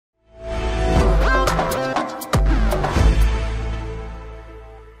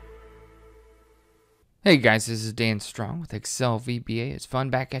Hey guys, this is Dan Strong with Excel VBA. It's fun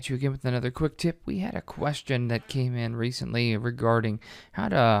back at you again with another quick tip. We had a question that came in recently regarding how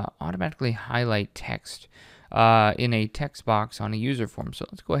to automatically highlight text in a text box on a user form. So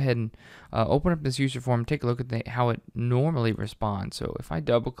let's go ahead and open up this user form, take a look at how it normally responds. So if I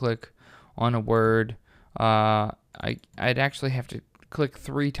double click on a word, I'd actually have to click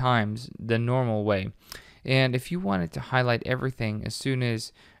 3 times the normal way. And if you wanted to highlight everything as soon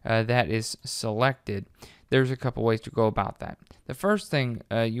as that is selected, there's a couple ways to go about that. The first thing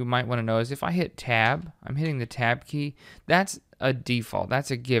you might want to know is if I hit tab, I'm hitting the tab key, that's a default,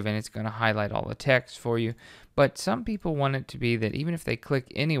 that's a given, it's going to highlight all the text for you. But some people want it to be that even if they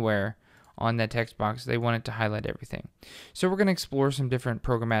click anywhere on that text box, they want it to highlight everything. So we're going to explore some different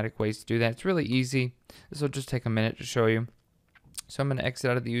programmatic ways to do that. It's really easy. This will just take a minute to show you. So I'm going to exit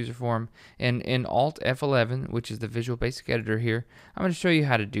out of the user form, and in Alt F11, which is the Visual Basic Editor here, I'm going to show you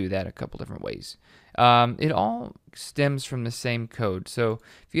how to do that a couple different ways. It all stems from the same code. So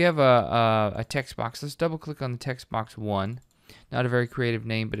if you have a text box, let's double click on the text box 1. Not a very creative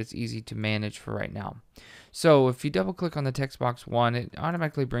name, but it's easy to manage for right now. So if you double click on the text box 1, it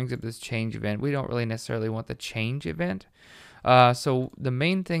automatically brings up this change event. We don't really necessarily want the change event. So the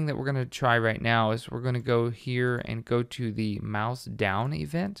main thing that we're going to try right now is we're going to go here and go to the mouse down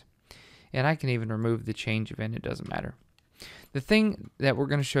event. And I can even remove the change event, it doesn't matter. The thing that we're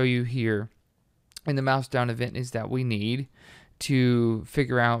going to show you here in the mouse down event is that we need to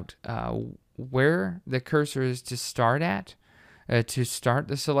figure out where the cursor is to start at, to start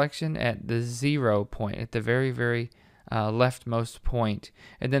the selection at the 0 point, at the very leftmost point.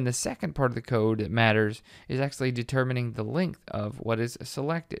 And then the second part of the code that matters is actually determining the length of what is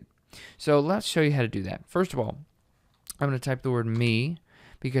selected. So let's show you how to do that. First of all, I'm going to type the word me,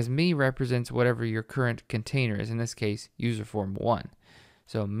 because me represents whatever your current container is, in this case userform 1.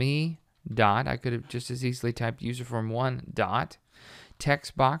 So me dot, I could have just as easily typed userform 1 dot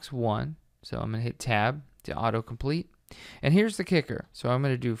text box 1. So I'm going to hit tab to autocomplete. And here's the kicker. So I'm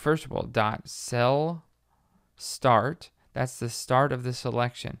going to do, first of all, dot cell start, that's the start of the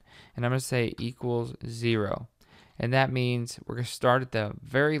selection, and I'm going to say equals 0, and that means we're going to start at the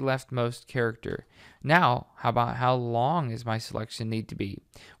very leftmost character. Now how about how long is my selection need to be?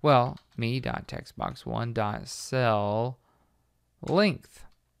 Well, me.textbox1.cell length,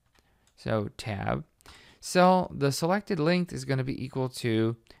 so tab cell, the selected length is going to be equal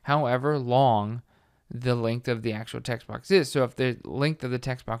to however long the length of the actual text box is. So if the length of the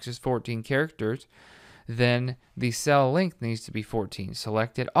text box is 14 characters, then the cell length needs to be 14.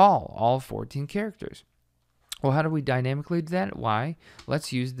 Selected all 14 characters. Well, how do we dynamically do that? Why?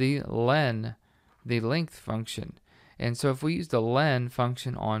 Let's use the len, the length function. And so if we use the len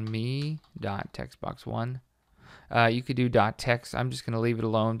function on me.textbox1, you could do .text. I'm just going to leave it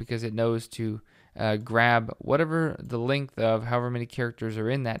alone because it knows to grab whatever the length of however many characters are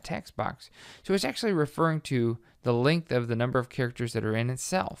in that text box. So it's actually referring to the length of the number of characters that are in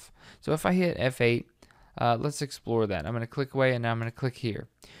itself. So if I hit F8, let's explore that. I'm going to click away and now I'm going to click here.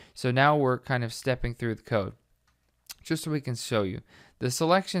 So now we're kind of stepping through the code just so we can show you. The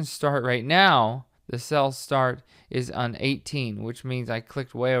selection start right now, the cell start is on 18, which means I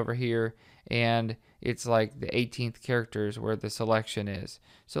clicked way over here and it's like the 18th character is where the selection is.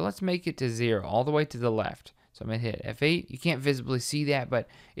 So let's make it to 0 all the way to the left. So I'm going to hit F8. You can't visibly see that, but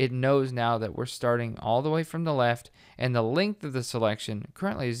it knows now that we're starting all the way from the left, and the length of the selection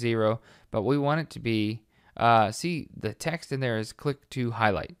currently is 0, but we want it to be, see the text in there is click to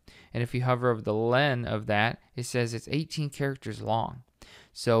highlight. And if you hover over the len of that, it says it's 18 characters long.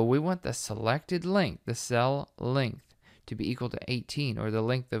 So we want the selected length, the cell length, to be equal to 18, or the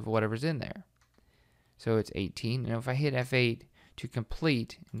length of whatever's in there. So it's 18, and if I hit F8 to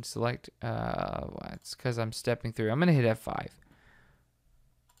complete and select, it's because I'm stepping through. I'm going to hit F5.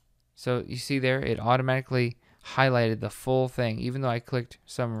 So you see there, it automatically highlighted the full thing, even though I clicked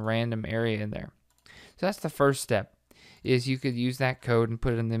some random area in there. So that's the first step, is you could use that code and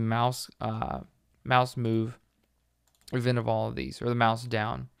put it in the mouse move event of all of these, or the mouse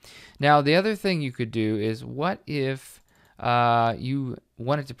down. Now the other thing you could do is, what if you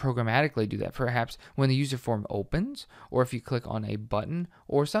wanted to programmatically do that, perhaps when the user form opens, or if you click on a button,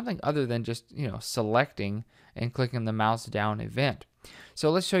 or something other than just selecting and clicking the mouse down event. So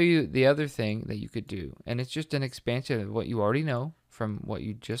let's show you the other thing that you could do, and it's just an expansion of what you already know from what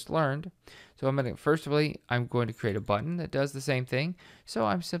you just learned. So I'm going to create a button that does the same thing. So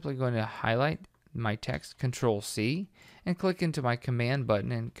I'm simply going to highlight my text, Control C, and click into my command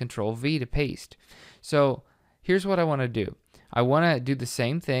button and Control V to paste. So here's what I want to do. I want to do the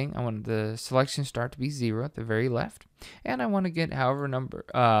same thing. I want the selection start to be 0 at the very left, and I want to get however number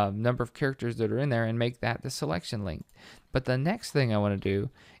of characters that are in there and make that the selection length. But the next thing I want to do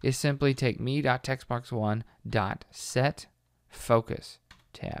is simply take me.textbox1.setFocus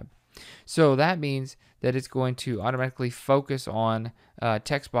tab. So that means that it's going to automatically focus on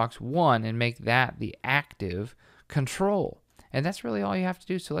textbox 1 and make that the active control. And that's really all you have to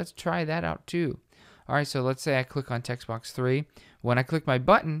do. So let's try that out too. All right, so let's say I click on textbox 3. When I click my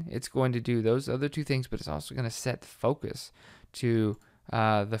button, it's going to do those other two things, but it's also going to set the focus to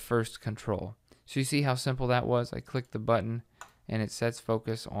the first control. So you see how simple that was? I click the button and it sets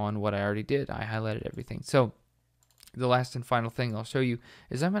focus on what I already did. I highlighted everything. So the last and final thing I'll show you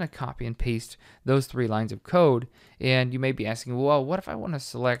is I'm going to copy and paste those 3 lines of code. And you may be asking, well, what if I want to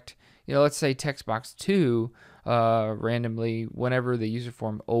select, let's say textbox 2 randomly whenever the user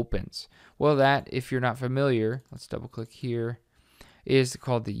form opens? Well, that, if you're not familiar, let's double click here, is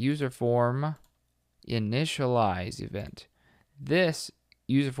called the Userform Initialize event. This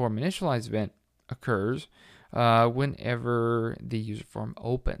Userform Initialize event occurs whenever the user form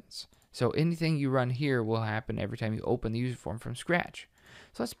opens. So anything you run here will happen every time you open the user form from scratch.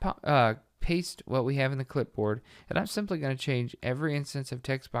 So let's paste what we have in the clipboard, and I'm simply going to change every instance of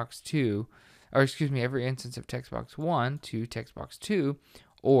textbox 2, or excuse me, every instance of textbox 1 to textbox 2,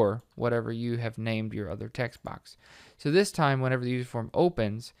 or whatever you have named your other text box. So this time, whenever the user form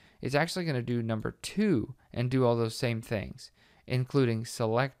opens, it's actually going to do number 2 and do all those same things, including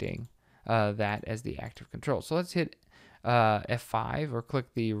selecting that as the active control. So let's hit F5 or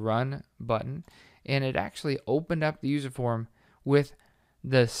click the Run button, and it actually opened up the user form with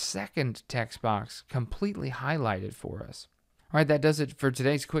the second text box completely highlighted for us. All right, that does it for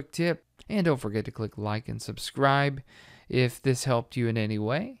today's quick tip. And don't forget to click like and subscribe if this helped you in any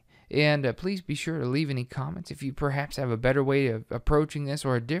way. And please be sure to leave any comments if you perhaps have a better way of approaching this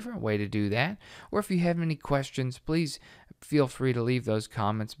or a different way to do that. Or if you have any questions, please feel free to leave those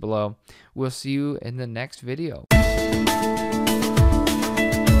comments below. We'll see you in the next video.